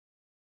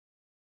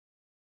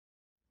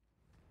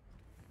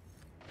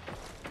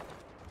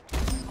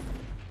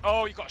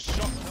Oh, you got a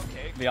shot.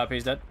 Okay.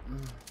 VIP's dead.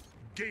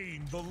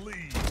 Gain the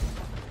lead.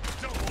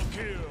 Double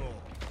kill.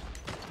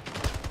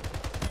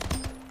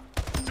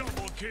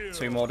 Double kill.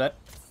 2 more dead.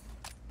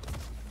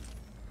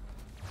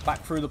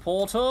 Back through the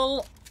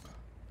portal.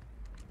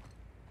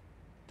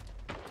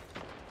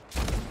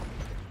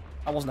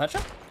 I wasn't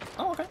headshot?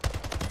 Oh, okay.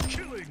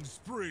 Killing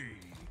spree.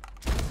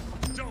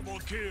 Double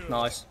kill.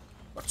 Nice.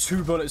 Got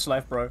 2 bullets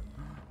left, bro.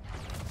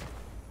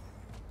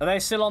 Are they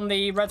still on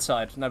the red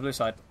side? No, blue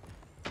side.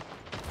 Not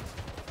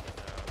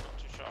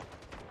too sure.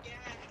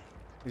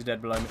 He's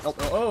dead below me.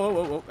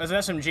 Oh. There's an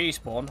SMG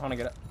spawn. I want to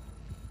get it.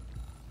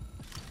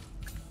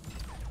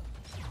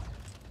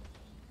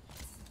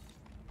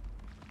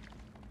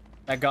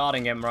 They're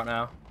guarding him right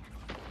now.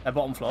 They're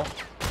bottom floor.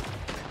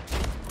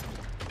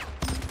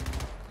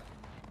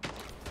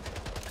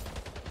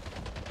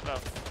 No.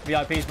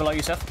 VIP's below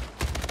you, Seth.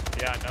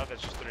 Yeah, no,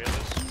 there's just 3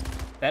 others.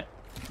 Dead.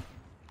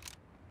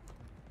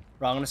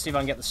 Right, I'm gonna see if I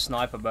can get the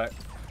sniper back.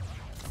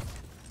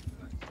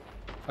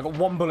 I got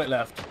 1 bullet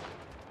left.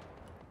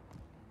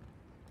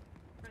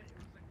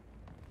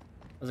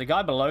 There's a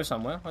guy below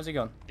somewhere. Where's he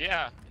gone?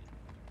 Yeah.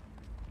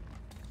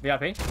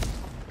 VIP.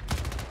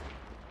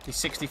 He's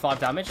 65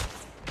 damage.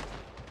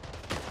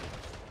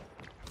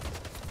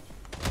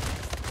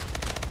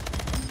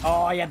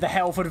 Oh, he had the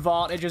health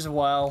advantage as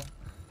well.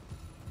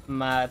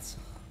 Mad.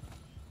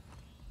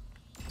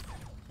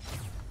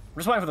 I'm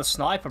just waiting for the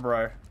sniper,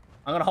 bro.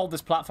 I'm gonna hold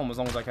this platform as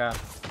long as I can.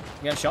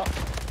 You get a shot?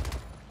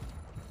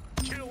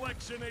 Kill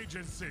action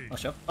agency. Nice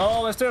shot.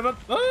 Oh, there's 2 of them.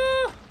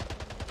 Ah!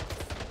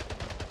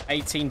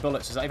 18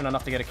 bullets. Is that even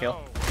enough to get a kill?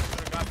 Oh,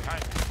 there's a guy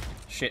behind me.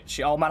 Shit.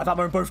 Oh, man, I've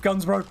ammo in both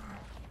guns, bro.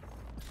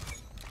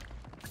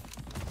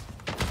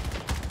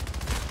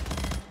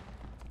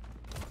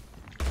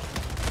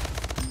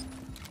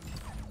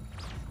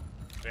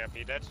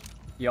 VIP dead.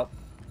 Yup.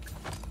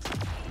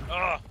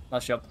 Oh,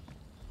 Nice job.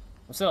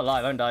 I'm still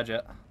alive. I haven't died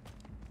yet.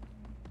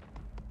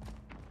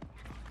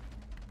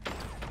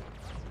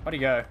 Where'd he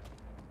go?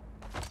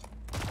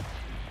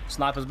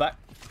 Sniper's back.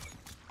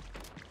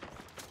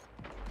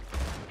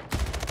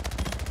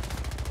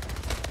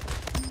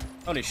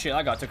 Holy shit,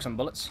 that guy took some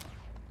bullets.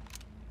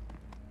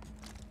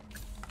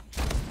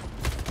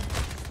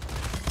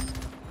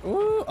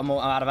 Ooh, I'm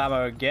out of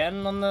ammo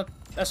again on the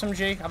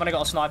SMG. I've only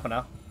got a sniper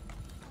now.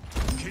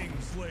 King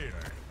Slayer.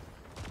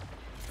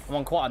 I'm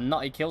on quite a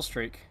nutty kill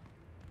streak.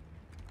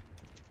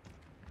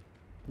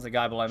 There's a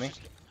guy below me.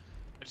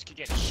 I just keep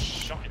getting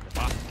shot in the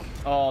back.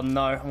 Oh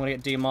no, I'm gonna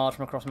get DMR'd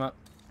from across map.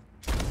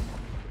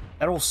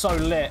 They're all so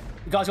lit.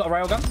 You guys got a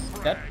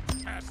railgun? Dead?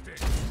 Fantastic.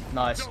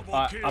 Nice. Double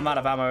Alright, kill. I'm out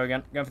of ammo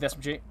again. Going for the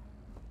SMG.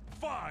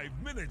 5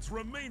 minutes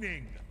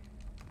remaining.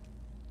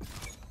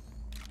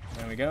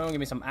 There we go. Give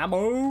me some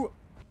ammo.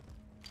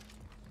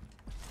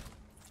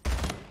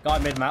 Guy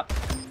mid-map.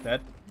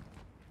 Dead.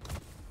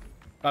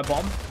 Guy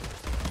bottom.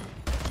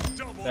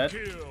 Double Dead.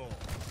 kill.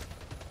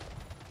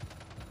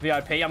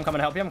 VIP, I'm coming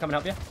to help you. I'm coming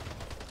to help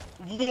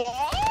you.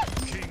 What?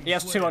 King He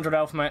has Slayer. 200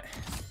 health, mate.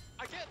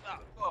 I get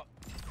that, but...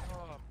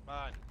 Oh,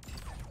 man.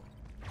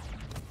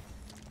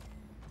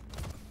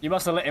 You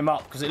must have lit him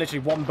up, because it literally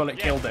 1 bullet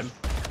Yeah, killed him.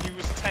 He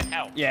was 10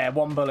 health. Yeah,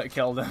 1 bullet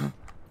killed him.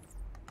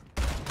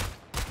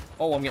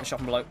 Oh, I'm getting shot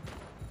from below.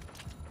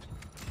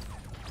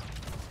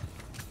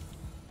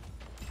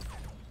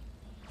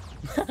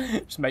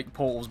 Just make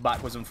portals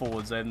backwards and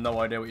forwards. They have no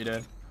idea what you're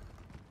doing.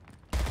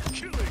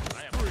 Killing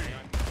spree.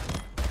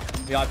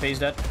 VIP's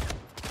dead.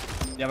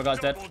 The other guy's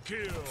dead. Double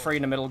kill. 3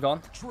 in the middle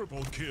gone.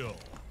 Triple kill.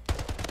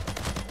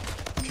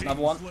 King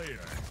Another one. Slayer.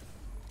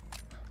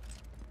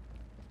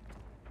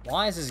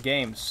 Why is this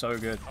game so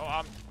good? Oh,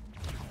 I'm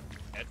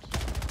dead.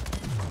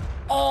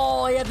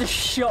 Oh, he had the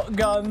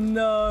shotgun.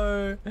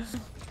 No.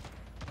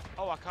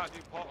 Oh, I can't do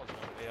portals on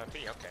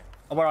VIP. Okay.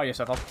 Oh, where are you,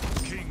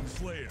 Seth? King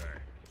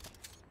Slayer.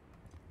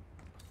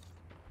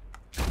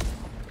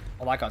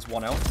 Oh, that guy's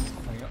 1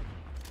 health. There you go.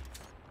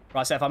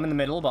 Right, Seth, I'm in the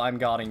middle, but I'm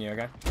guarding you,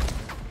 okay?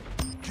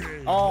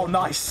 Game. Oh,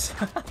 nice.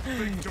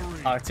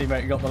 Victory. Our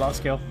teammate got the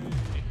last kill.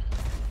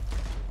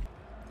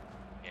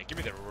 Yeah, give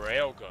me the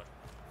railgun.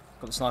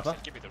 Got the sniper.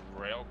 Give me the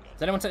railgun.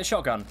 Did anyone take the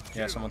shotgun?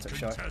 Yeah, someone took the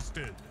shot.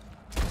 Contested.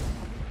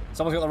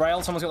 Someone's got the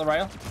rail. Someone's got the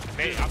rail.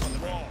 Mate, I'm on the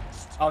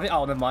Lost. Oh,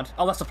 oh, never mind.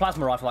 Oh, that's the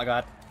plasma rifle that guy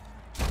had.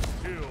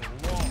 Kill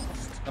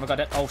lost. Another guy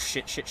dead. Oh,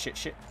 shit.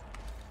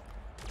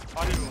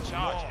 I didn't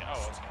charge it.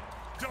 Oh, okay.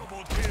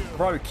 Double kill.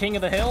 Bro, king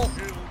of the hill.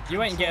 Kill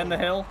You ain't getting the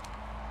hill.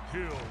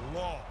 Kill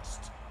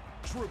lost.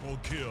 Triple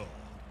kill.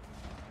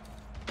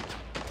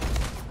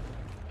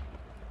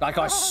 That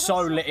guy's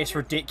so lit, it's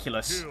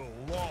ridiculous. Kill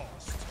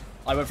lost.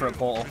 I went for a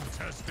portal.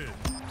 Contested.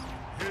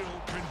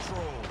 Hill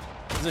control.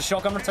 There's a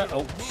shotgun return.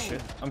 Oh,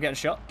 shit. I'm getting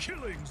shot.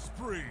 Killing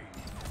spree.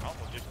 Oh,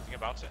 we'll do something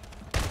about it.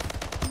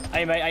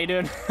 Hey, mate, how you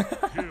doing?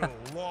 Kill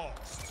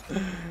lost.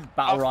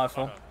 Battle Oh,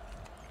 rifle. oh, no.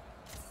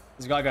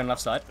 There's a guy going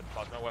left side. The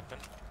plasma weapon.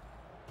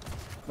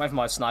 Wait for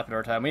my sniper to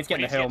return. We need to get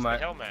in the hill,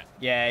 mate.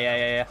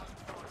 Yeah.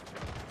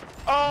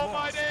 Oh,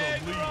 my Lost days,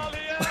 the we're all lead.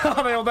 here!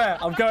 Are they all there?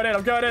 I'm going in.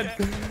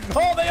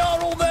 Oh, they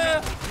are all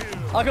there.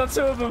 I got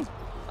 2 of them.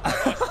 I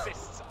got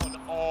assists on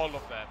all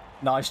of them.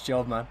 Nice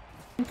job, man.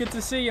 Good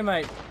to see you,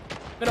 mate.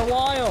 Been a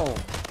while.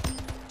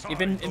 You've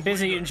been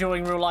busy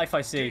enjoying real life,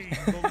 I see.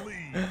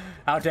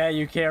 How dare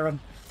you, Kieran?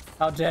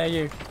 How dare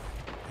you?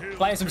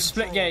 Playing some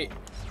Splitgate.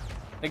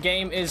 The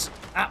game is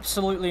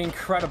absolutely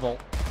incredible.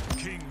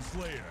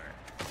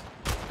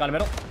 Guy in the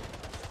middle.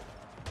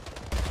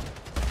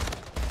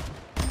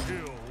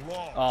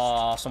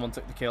 Oh, someone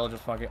took the kill.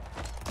 Just fuck it.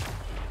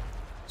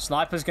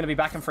 Sniper's gonna be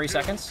back in 3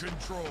 seconds.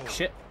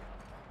 Shit.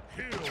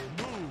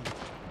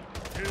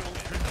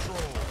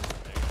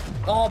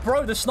 Oh,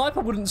 bro, the sniper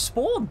wouldn't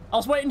spawn. I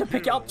was waiting to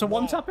pick it up to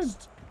one-tap him.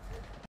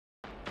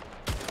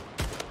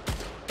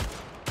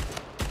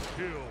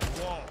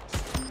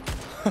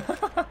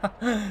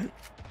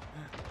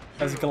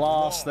 There's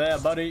glass there,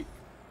 buddy.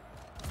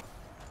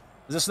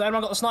 Has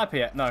anyone got the sniper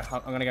yet? No,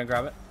 I'm gonna go and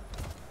grab it.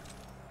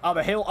 Oh,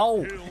 the hill.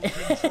 Oh,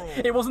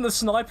 it wasn't the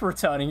sniper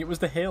returning, it was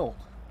the hill.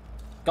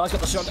 Guy's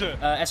got the shot.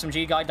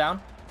 SMG guy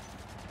down.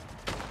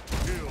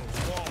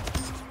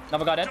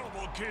 Another guy dead.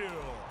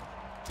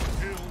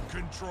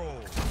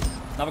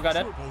 Another guy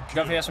dead.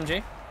 Go for the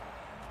SMG.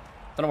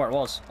 Don't know where it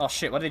was. Oh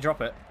shit, where did he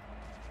drop it?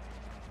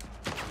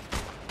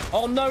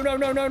 Oh no, no,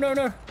 no, no, no,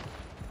 no.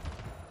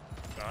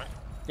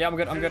 Yeah, I'm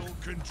good, I'm good.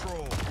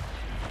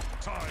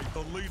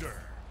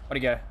 Where'd he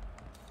go?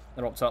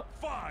 They're up top.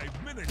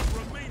 5 minutes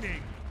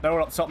remaining. They're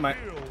all up top, mate.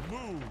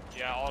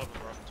 Yeah, all of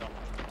them are up top.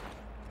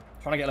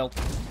 Trying to get a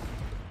little...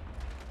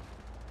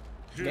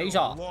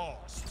 Gazer.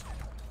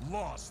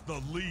 Lost the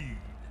lead.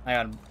 Hang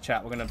on,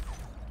 chat, we're gonna...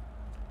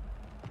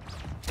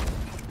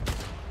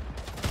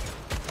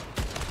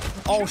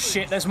 Oh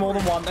shit, there's more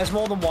than one, there's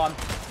more than one.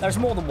 There's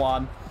more than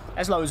one.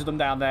 There's loads of them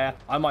down there.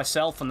 I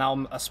myself, and now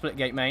I'm a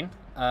Splitgate main.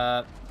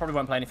 Probably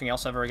won't play anything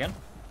else ever again.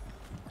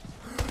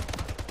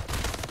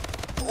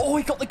 Oh,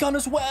 he got the gun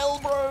as well,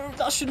 bro.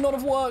 That should not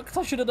have worked.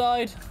 I should have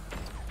died.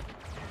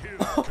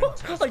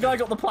 The guy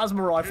got the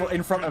plasma rifle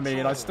in front of me,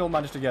 and I still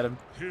managed to get him.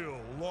 Hill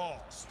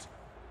lost.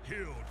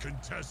 Hill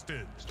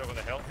contested. Still on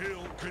the hill.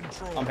 Hill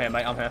control. I'm here,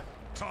 mate. I'm here.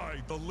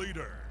 Tied the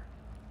leader.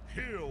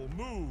 Hill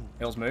moved.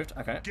 Hill's moved.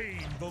 Okay.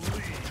 Gain the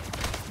lead.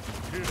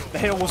 Hill the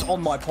hill was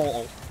on my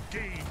portal.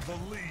 Gain the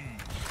lead.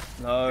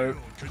 No.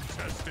 Hill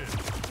contested.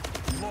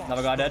 Lost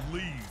Another guy dead.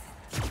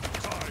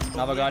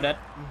 Another guy dead.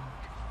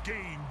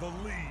 Gain the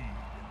lead.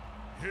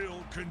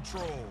 Hill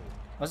control.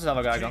 Where's this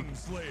other guy gone?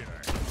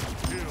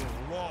 Hill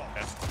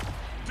lost.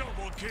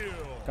 Double kill.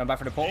 Going back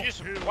for the portal.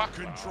 Hill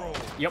control.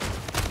 Yep.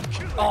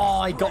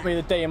 Oh, he got me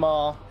the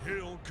DMR.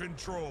 Hill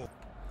control.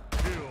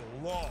 Hill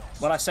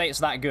lost. When I say it's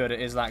that good,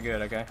 it is that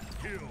good, okay?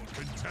 Hill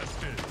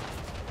contested.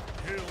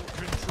 Hill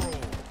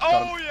control.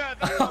 Oh yeah!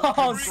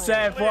 Oh,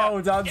 Seth,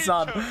 well done,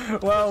 son.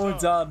 Well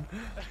done.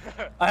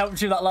 I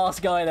helped you that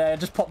last guy there.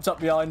 Just popped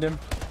up behind him.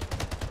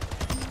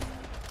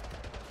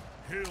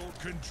 Hill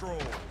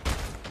control.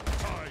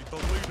 Tied the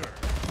leader.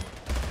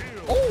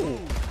 Oh,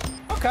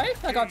 okay.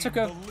 That guy took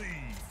a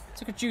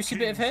juicy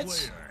bit of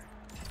hits.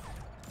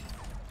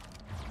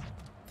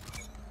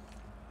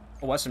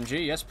 Oh,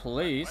 SMG, yes,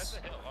 please.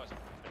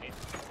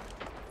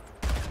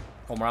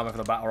 Oh, more ammo for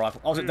the battle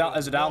rifle. Oh,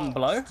 is it down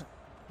below?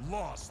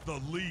 Lost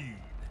the lead.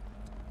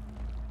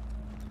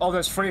 Oh,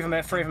 there's 3 of them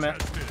here, 3 of them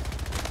here.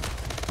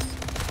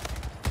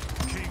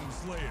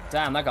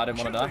 Damn, that guy didn't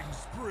want to die.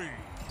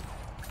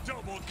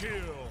 Double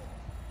kill.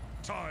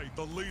 Tied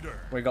the leader.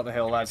 We got the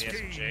hill, lads.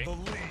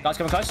 Guys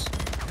coming close.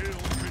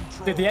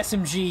 Dude, the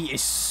SMG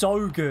is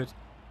so good.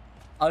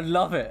 I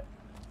love it.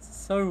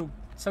 So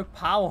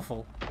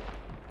powerful.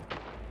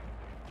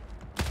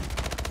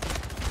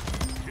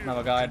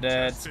 Another guy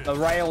dead. The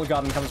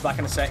railgun comes back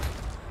in a sec.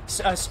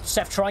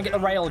 Seth, try and get the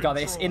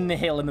railgun. It's in the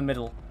hill in the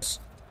middle.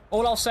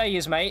 All I'll say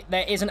is, mate,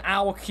 there is an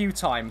hour queue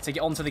time to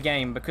get onto the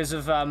game because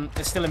of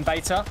it's still in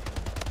beta.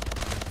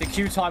 The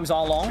queue times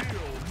are long.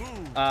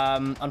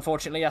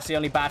 Unfortunately, that's the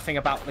only bad thing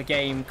about the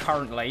game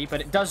currently.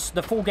 But it does.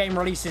 The full game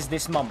releases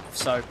this month,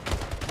 so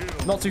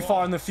not too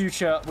far in the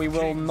future, we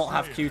will not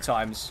have queue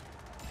times.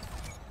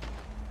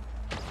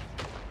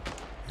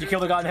 Did you kill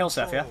the guy in the hill,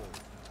 Seth? Yeah.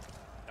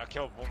 I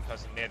killed one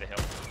person near the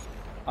hill.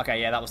 Okay,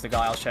 yeah, that was the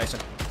guy I was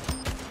chasing.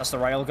 That's the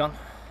railgun.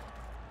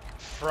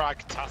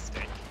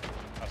 Fragtastic.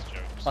 That's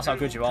jokes. That's how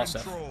good you are,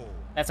 Seth. They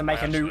had to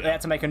make a new. They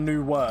had to make a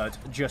new word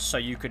just so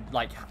you could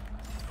like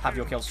have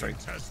your kill streak.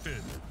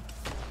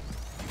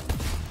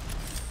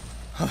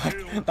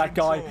 That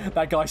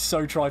guy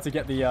so tried to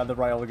get the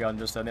railgun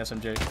just on the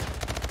SMG.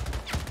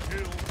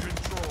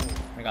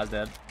 That guy's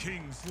dead.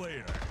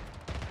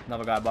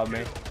 Another guy above me.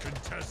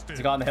 Is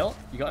the guy on the hill?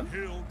 You got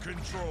him?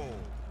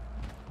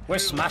 We're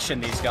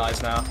smashing these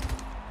guys now.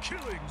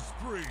 Killing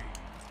spree.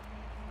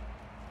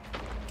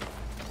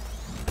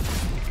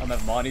 Oh,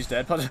 never mind, he's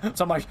dead.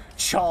 Somebody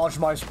charge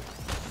my...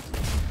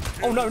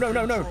 Oh, no, no,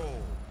 no, no.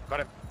 Got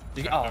him.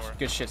 Oh,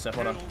 good shit, Seth.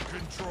 Well done.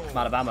 I'm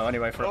out of ammo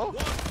anyway for it.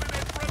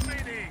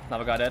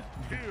 Another guy dead.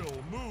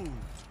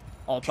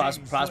 Oh,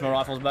 plasma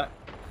rifle's back.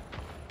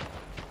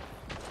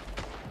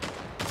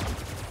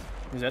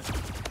 He's dead.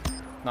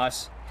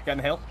 Nice. Get in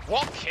the hill.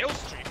 What kill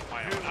streak am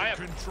I on? I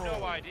have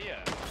no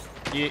idea.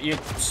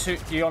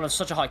 You're on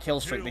such a high kill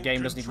streak, the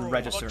game doesn't even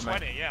register it, I'm on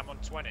mate. 20, yeah, I'm on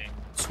 20.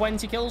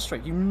 20 kill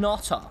streak, you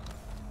nutter.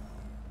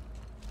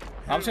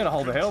 I'm just gonna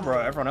hold the hill, bro.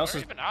 Everyone else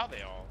Where is... even are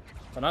they all?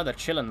 I don't know, they're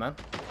chilling, man.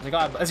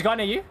 There's a guy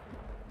near you?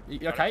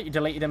 Okay, you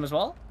deleted him as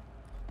well?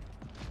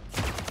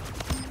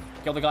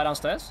 Killed the guy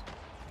downstairs?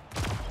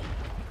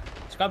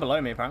 This guy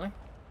below me, apparently.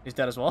 He's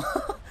dead as well.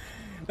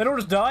 They're all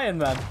just dying,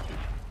 man.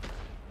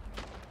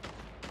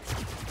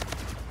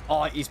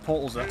 Oh, his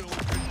portals are.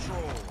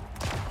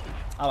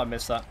 Oh, I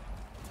missed that.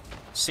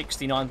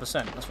 69%.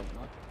 That's what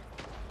I like.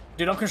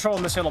 Dude, I'm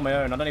controlling this hill on my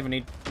own. I don't even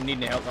need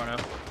any help right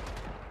now.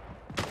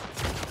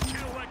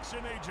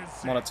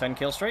 I'm on a 10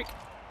 kill streak.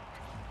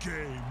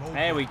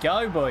 There we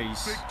go,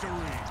 boys.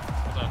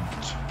 Hold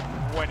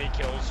on. 20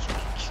 kill streak.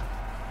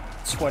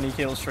 20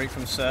 kill streak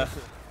from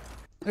Seth.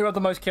 Who had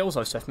the most kills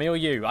though, Seth? Me or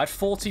you? I had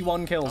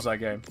 41 kills that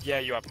game. Yeah,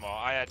 you have more.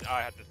 I had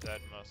the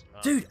third most.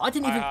 No. Dude, I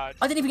didn't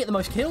even get the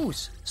most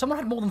kills. Someone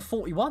had more than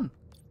 41.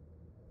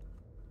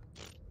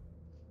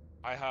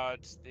 I had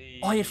the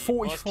I had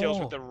 44. most kills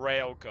with the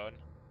railgun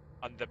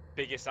and the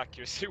biggest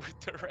accuracy with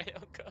the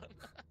railgun.